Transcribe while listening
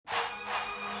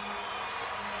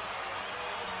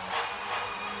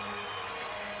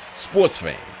Sports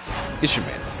fans, it's your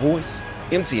man, The Voice,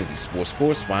 MTV Sports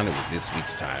correspondent with this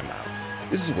week's Timeout.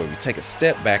 This is where we take a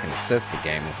step back and assess the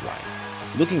game of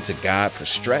life, looking to God for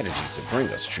strategies to bring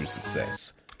us true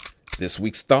success. This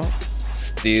week's thought,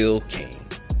 still king.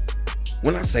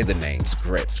 When I say the names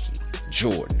Gretzky,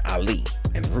 Jordan, Ali,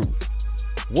 and Ruth,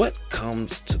 what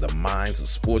comes to the minds of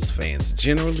sports fans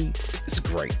generally is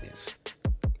greatness.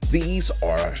 These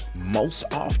are most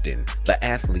often the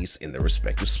athletes in their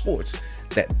respective sports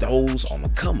that those on the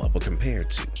come up are compared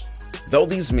to. Though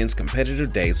these men's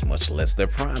competitive days, much less their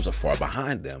primes, are far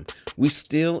behind them, we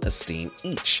still esteem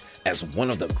each as one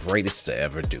of the greatest to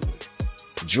ever do it.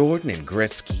 Jordan and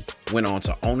Gretzky went on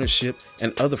to ownership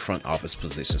and other front office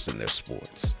positions in their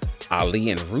sports. Ali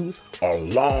and Ruth are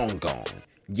long gone,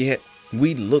 yet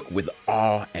we look with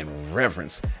awe and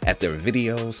reverence at their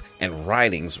videos and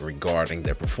writings regarding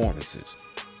their performances.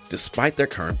 Despite their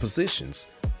current positions,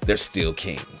 they're still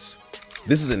kings.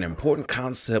 This is an important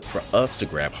concept for us to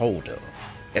grab hold of,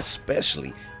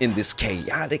 especially in this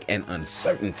chaotic and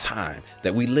uncertain time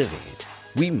that we live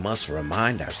in. We must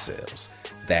remind ourselves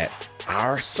that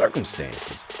our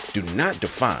circumstances do not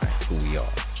define who we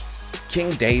are.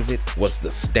 King David was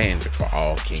the standard for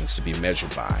all kings to be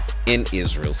measured by in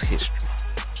Israel's history.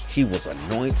 He was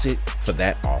anointed for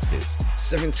that office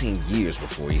 17 years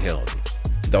before he held it.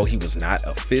 Though he was not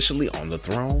officially on the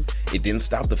throne, it didn't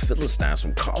stop the Philistines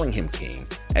from calling him king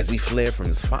as he fled from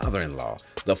his father-in-law,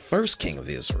 the first king of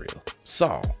Israel,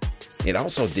 Saul. It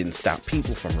also didn't stop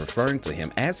people from referring to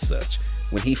him as such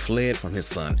when he fled from his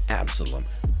son Absalom,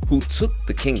 who took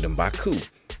the kingdom by coup.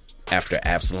 After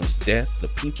Absalom's death, the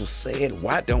people said,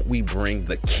 "Why don't we bring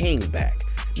the king back?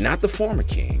 Not the former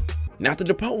king, not the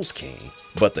deposed king,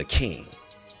 but the king."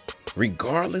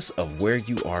 Regardless of where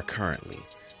you are currently,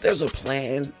 there's a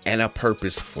plan and a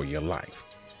purpose for your life.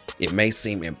 It may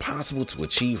seem impossible to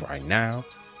achieve right now,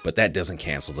 but that doesn't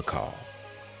cancel the call.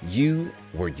 You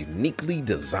were uniquely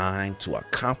designed to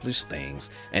accomplish things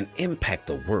and impact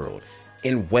the world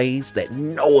in ways that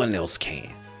no one else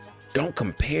can. Don't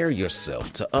compare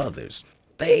yourself to others.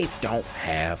 They don't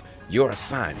have your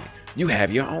assignment. You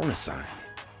have your own assignment.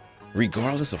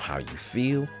 Regardless of how you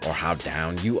feel or how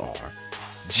down you are,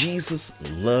 Jesus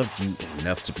loved you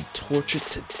enough to be tortured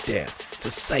to death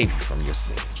to save you from your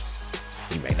sins.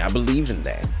 You may not believe in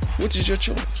that, which is your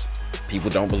choice. People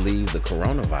don't believe the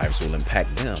coronavirus will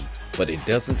impact them, but it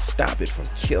doesn't stop it from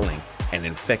killing and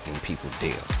infecting people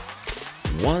daily.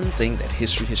 One thing that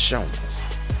history has shown us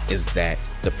is that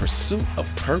the pursuit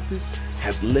of purpose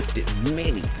has lifted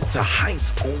many to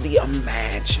heights only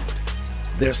imagined.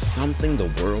 There's something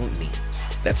the world needs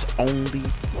that's only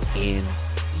in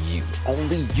you.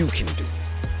 Only you can do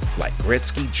it. Like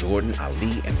Gretzky, Jordan,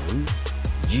 Ali, and Ruth,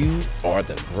 you are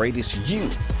the greatest you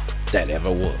that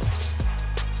ever was.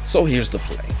 So here's the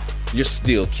play. You're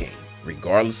still king,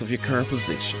 regardless of your current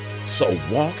position. So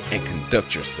walk and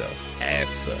conduct yourself as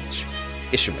such.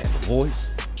 It's your man, The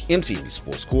Voice, MTV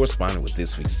Sports correspondent with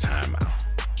this week's Timeout.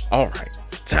 All right,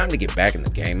 time to get back in the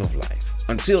game of life.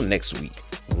 Until next week,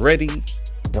 ready,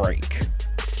 break.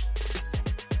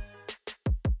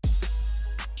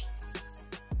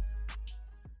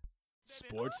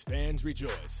 Sports fans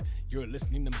rejoice. You're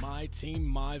listening to My Team,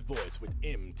 My Voice with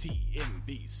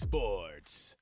MTMV Sports.